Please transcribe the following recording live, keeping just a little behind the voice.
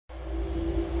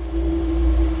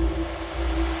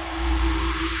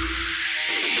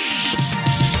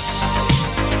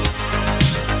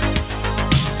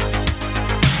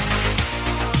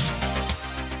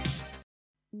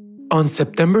On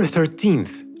September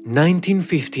 13th,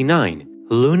 1959,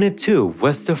 Luna 2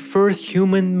 was the first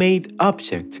human-made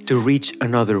object to reach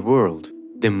another world,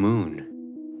 the Moon.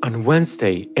 On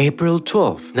Wednesday, April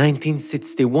 12,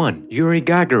 1961, Yuri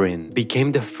Gagarin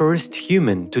became the first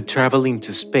human to travel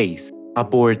into space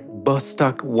aboard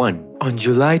Vostok 1. On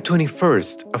July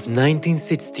 21st of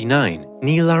 1969,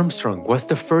 Neil Armstrong was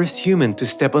the first human to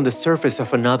step on the surface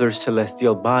of another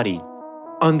celestial body.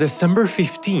 On December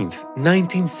 15,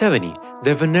 1970,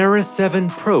 the Venera 7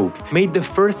 probe made the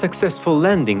first successful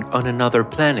landing on another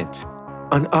planet.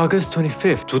 On August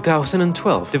 25,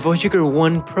 2012, the Voyager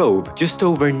 1 probe, just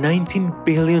over 19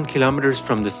 billion kilometers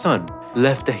from the Sun,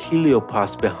 left the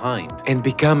heliopause behind and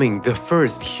becoming the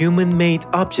first human-made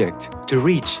object to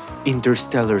reach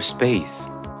interstellar space.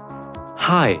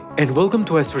 Hi, and welcome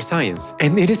to S for Science,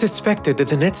 and it is expected that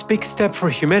the next big step for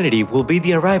humanity will be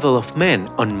the arrival of man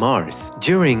on Mars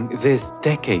during this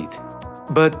decade.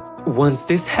 But once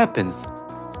this happens,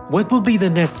 what will be the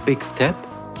next big step?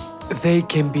 They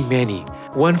can be many.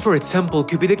 One, for example,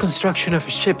 could be the construction of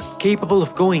a ship capable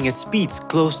of going at speeds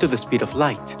close to the speed of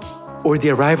light, or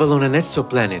the arrival on an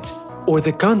exoplanet, or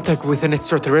the contact with an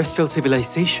extraterrestrial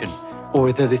civilization,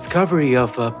 or the discovery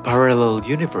of a parallel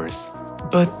universe.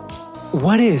 But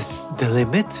what is the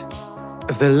limit?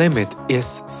 The limit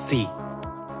is c,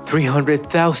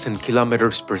 300,000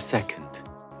 kilometers per second,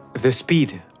 the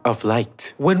speed of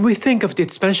light. When we think of the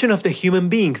expansion of the human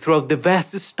being throughout the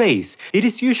vast space, it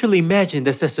is usually imagined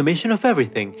as a summation of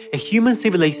everything, a human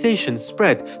civilization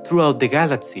spread throughout the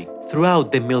galaxy,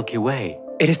 throughout the Milky Way.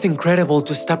 It is incredible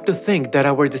to stop to think that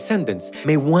our descendants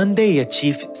may one day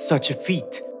achieve such a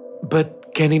feat.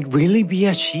 But can it really be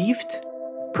achieved?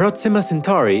 Proxima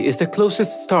Centauri is the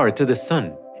closest star to the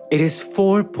Sun. It is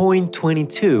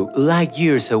 4.22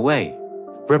 light-years away.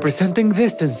 Representing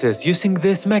distances using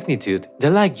this magnitude, the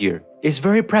light-year, is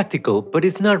very practical but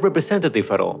is not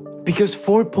representative at all. Because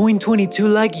 4.22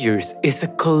 light-years is a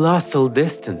colossal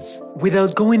distance.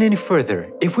 Without going any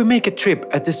further, if we make a trip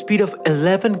at the speed of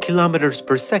 11 kilometers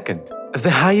per second,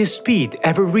 the highest speed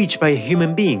ever reached by a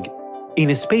human being in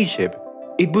a spaceship,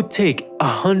 it would take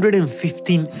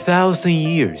 115,000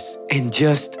 years. And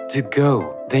just to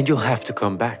go, then you'll have to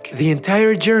come back. The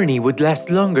entire journey would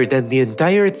last longer than the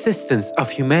entire existence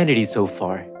of humanity so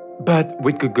far. But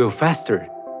we could go faster.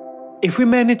 If we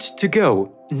managed to go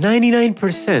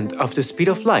 99% of the speed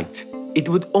of light, it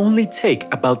would only take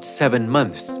about 7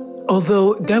 months.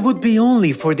 Although that would be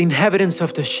only for the inhabitants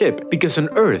of the ship, because on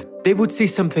Earth, they would see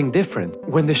something different.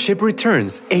 When the ship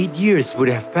returns, 8 years would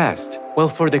have passed, while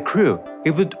for the crew,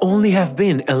 it would only have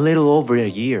been a little over a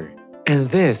year. And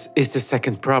this is the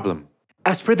second problem.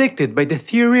 As predicted by the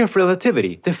theory of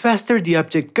relativity, the faster the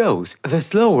object goes, the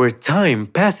slower time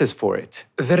passes for it.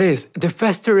 That is, the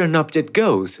faster an object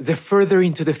goes, the further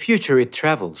into the future it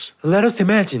travels. Let us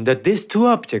imagine that these two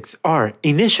objects are,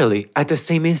 initially, at the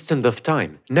same instant of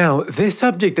time. Now, this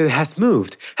object that has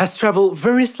moved has traveled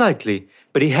very slightly,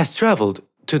 but it has traveled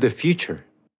to the future.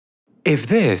 If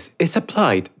this is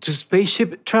applied to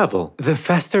spaceship travel, the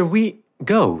faster we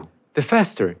go, the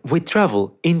faster we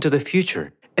travel into the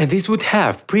future. And this would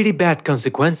have pretty bad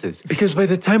consequences, because by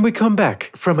the time we come back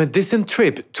from a distant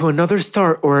trip to another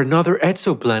star or another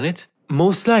exoplanet,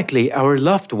 most likely our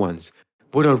loved ones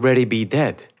would already be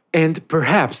dead. And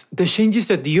perhaps the changes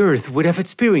that the Earth would have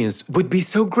experienced would be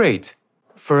so great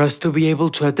for us to be able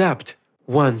to adapt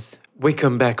once we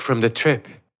come back from the trip.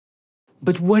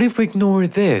 But what if we ignore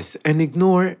this and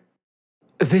ignore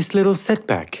this little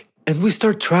setback, and we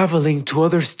start traveling to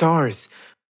other stars,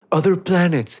 other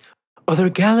planets, other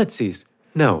galaxies?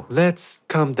 No, let's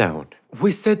calm down.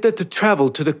 We said that to travel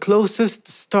to the closest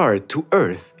star to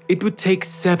Earth, it would take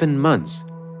 7 months.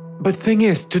 But thing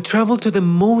is, to travel to the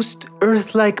most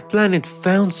Earth-like planet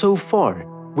found so far,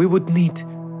 we would need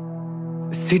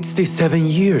 67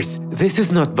 years. This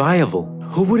is not viable.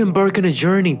 Who would embark on a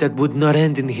journey that would not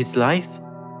end in his life?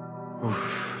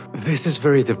 Oof, this is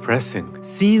very depressing.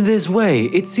 Seen this way,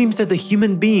 it seems that the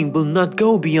human being will not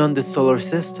go beyond the solar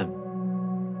system.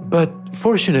 But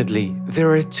fortunately,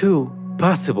 there are two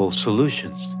possible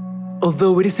solutions.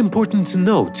 Although it is important to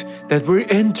note that we're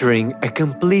entering a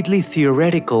completely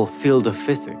theoretical field of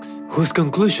physics, whose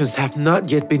conclusions have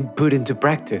not yet been put into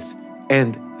practice,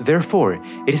 and therefore,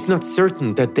 it is not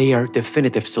certain that they are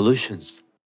definitive solutions.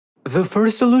 The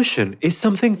first solution is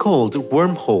something called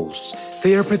wormholes.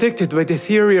 They are predicted by the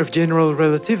theory of general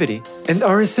relativity and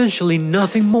are essentially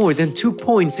nothing more than 2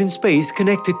 points in space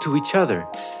connected to each other.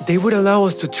 They would allow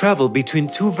us to travel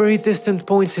between 2 very distant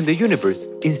points in the universe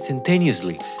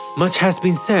instantaneously. Much has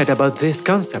been said about this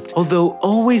concept, although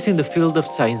always in the field of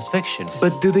science fiction.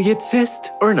 But do they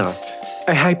exist or not?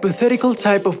 A hypothetical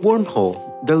type of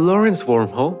wormhole, the Lorentz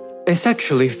wormhole, is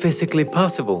actually physically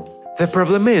possible. The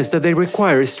problem is that they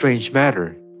require strange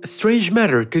matter. Strange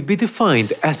matter could be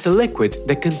defined as a liquid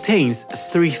that contains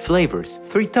 3 flavors,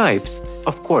 3 types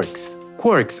of quarks.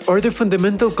 Quarks are the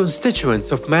fundamental constituents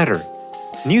of matter.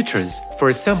 Neutrons, for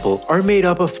example, are made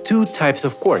up of 2 types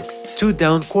of quarks, 2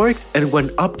 down quarks and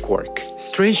 1 up quark.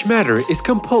 Strange matter is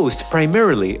composed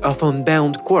primarily of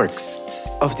unbound quarks,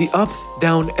 of the up,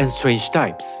 down, and strange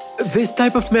types. This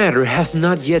type of matter has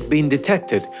not yet been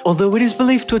detected, although it is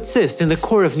believed to exist in the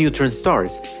core of neutron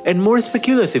stars, and more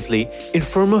speculatively, in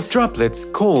form of droplets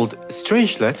called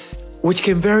strangelets, which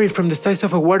can vary from the size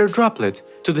of a water droplet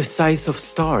to the size of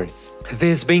stars.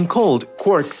 This being called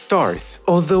quark stars,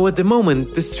 although at the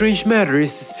moment the strange matter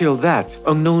is still that,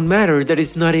 unknown matter that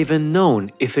is not even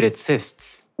known if it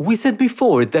exists. We said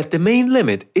before that the main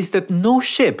limit is that no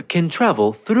ship can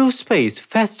travel through space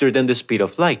faster than the speed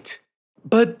of light.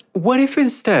 But what if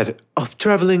instead of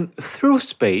traveling through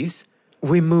space,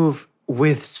 we move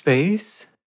with space?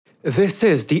 This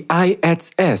is the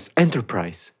ISS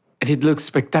Enterprise, and it looks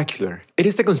spectacular. It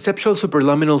is a conceptual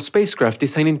superluminal spacecraft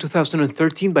designed in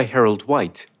 2013 by Harold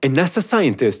White, a NASA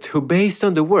scientist who, based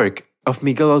on the work of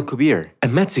Miguel Alcubierre, a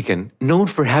Mexican known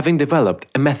for having developed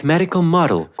a mathematical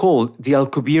model called the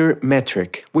Alcubierre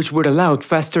metric, which would allow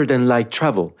faster-than-light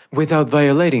travel without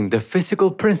violating the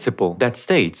physical principle that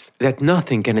states that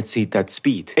nothing can exceed that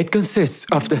speed. It consists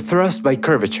of the thrust by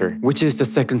curvature, which is the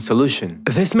second solution.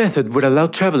 This method would allow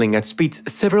traveling at speeds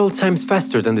several times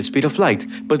faster than the speed of light,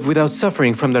 but without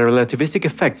suffering from the relativistic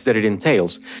effects that it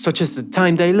entails, such as the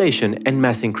time dilation and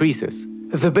mass increases.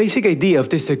 The basic idea of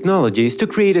this technology is to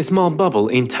create a small bubble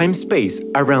in time-space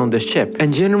around the ship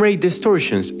and generate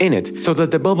distortions in it so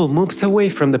that the bubble moves away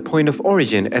from the point of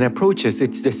origin and approaches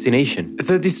its destination.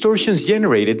 The distortions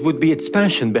generated would be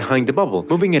expansion behind the bubble,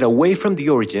 moving it away from the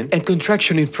origin, and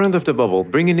contraction in front of the bubble,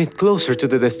 bringing it closer to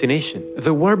the destination.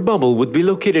 The warp bubble would be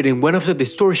located in one of the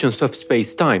distortions of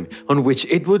space-time, on which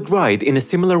it would ride in a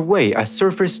similar way as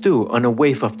surfers do on a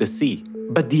wave of the sea.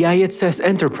 But the ISS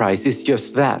Enterprise is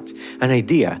just that, an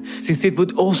idea, since it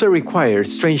would also require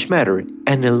strange matter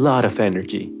and a lot of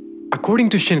energy. According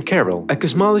to Sean Carroll, a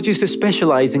cosmologist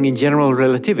specializing in general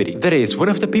relativity, that is, one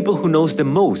of the people who knows the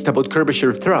most about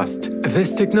curvature thrust,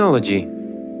 this technology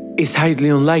is highly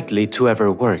unlikely to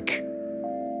ever work.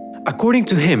 According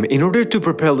to him, in order to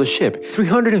propel the ship,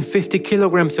 350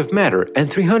 kilograms of matter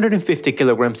and 350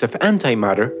 kilograms of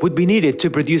antimatter would be needed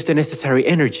to produce the necessary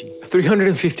energy.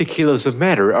 350 kilos of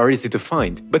matter are easy to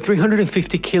find, but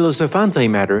 350 kilos of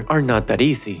antimatter are not that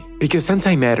easy, because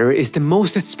antimatter is the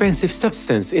most expensive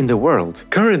substance in the world.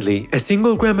 Currently, a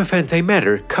single gram of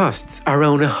antimatter costs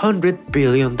around $100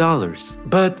 billion.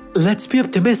 But let's be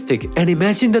optimistic and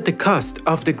imagine that the cost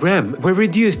of the gram were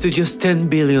reduced to just $10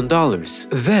 billion.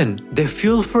 Then, the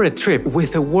fuel for a trip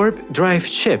with a warp drive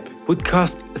ship would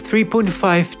cost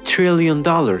 $3.5 trillion,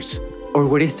 or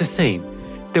what is the same,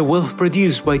 the wealth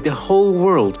produced by the whole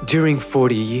world during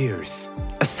 40 years.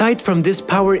 Aside from these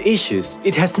power issues,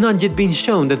 it has not yet been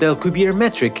shown that the Alcubierre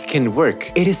metric can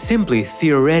work. It is simply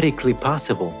theoretically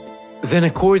possible. Then,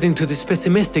 according to this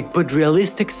pessimistic but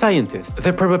realistic scientist,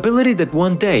 the probability that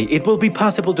one day it will be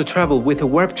possible to travel with a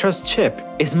warp-thrust ship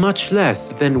is much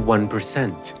less than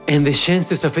 1%. And the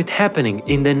chances of it happening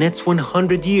in the next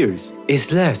 100 years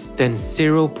is less than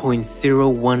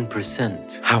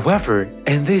 0.01%. However,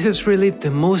 and this is really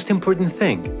the most important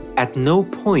thing, at no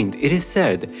point it is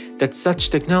said that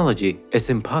such technology is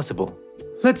impossible.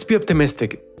 Let's be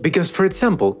optimistic, because for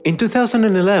example, in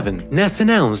 2011, NASA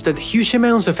announced that huge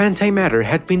amounts of antimatter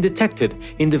had been detected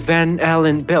in the Van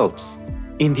Allen belts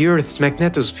in the Earth's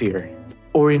magnetosphere.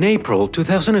 Or in April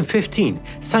 2015,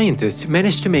 scientists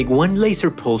managed to make one laser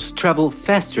pulse travel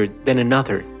faster than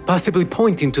another, possibly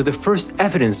pointing to the first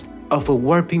evidence of a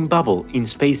warping bubble in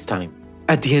space-time.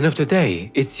 At the end of the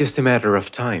day, it's just a matter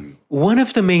of time. One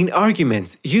of the main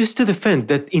arguments used to defend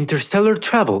that interstellar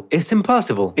travel is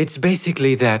impossible, it's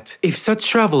basically that if such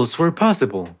travels were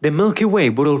possible, the Milky Way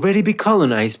would already be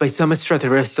colonized by some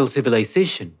extraterrestrial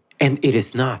civilization. And it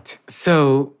is not.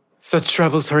 So, such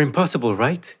travels are impossible,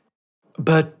 right?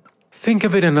 But think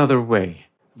of it another way.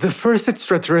 The first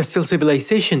extraterrestrial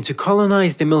civilization to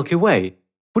colonize the Milky Way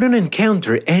wouldn't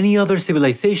encounter any other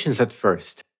civilizations at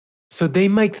first. So they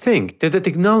might think that the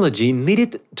technology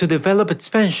needed to develop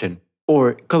expansion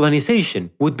or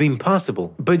colonization would be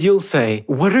impossible. But you'll say,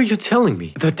 what are you telling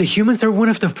me? That the humans are one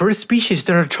of the first species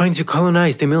that are trying to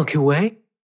colonize the Milky Way?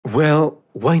 Well,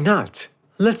 why not?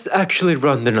 Let's actually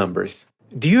run the numbers.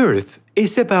 The Earth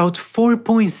is about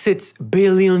 4.6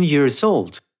 billion years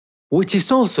old, which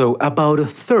is also about a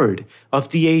third of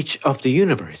the age of the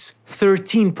universe,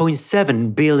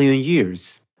 13.7 billion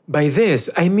years. By this,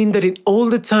 I mean that in all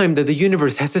the time that the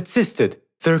universe has existed,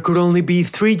 there could only be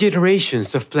 3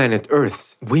 generations of planet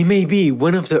Earths. We may be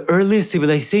one of the earliest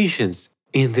civilizations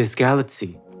in this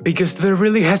galaxy. Because there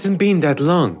really hasn't been that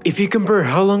long. If you compare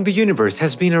how long the universe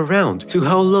has been around to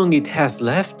how long it has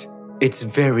left, it's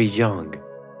very young.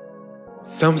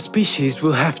 Some species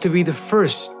will have to be the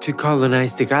first to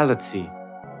colonize the galaxy.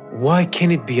 Why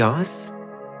can't it be us?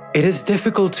 It is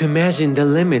difficult to imagine the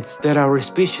limits that our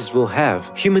species will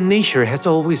have. Human nature has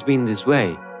always been this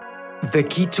way. The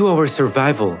key to our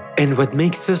survival and what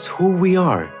makes us who we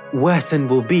are was and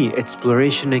will be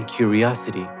exploration and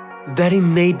curiosity. That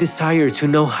innate desire to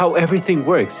know how everything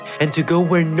works and to go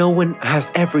where no one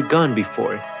has ever gone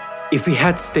before. If we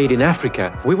had stayed in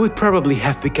Africa, we would probably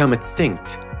have become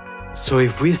extinct. So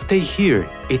if we stay here,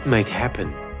 it might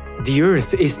happen. The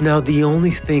Earth is now the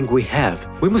only thing we have.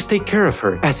 We must take care of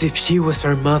her as if she was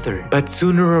our mother. But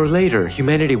sooner or later,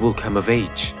 humanity will come of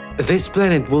age. This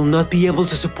planet will not be able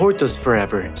to support us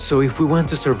forever. So if we want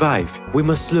to survive, we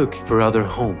must look for other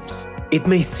homes. It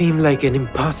may seem like an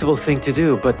impossible thing to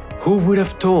do, but who would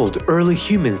have told early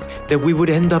humans that we would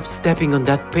end up stepping on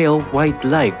that pale white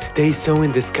light they saw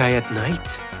in the sky at night?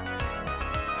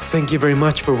 Thank you very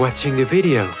much for watching the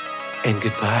video, and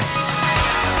goodbye.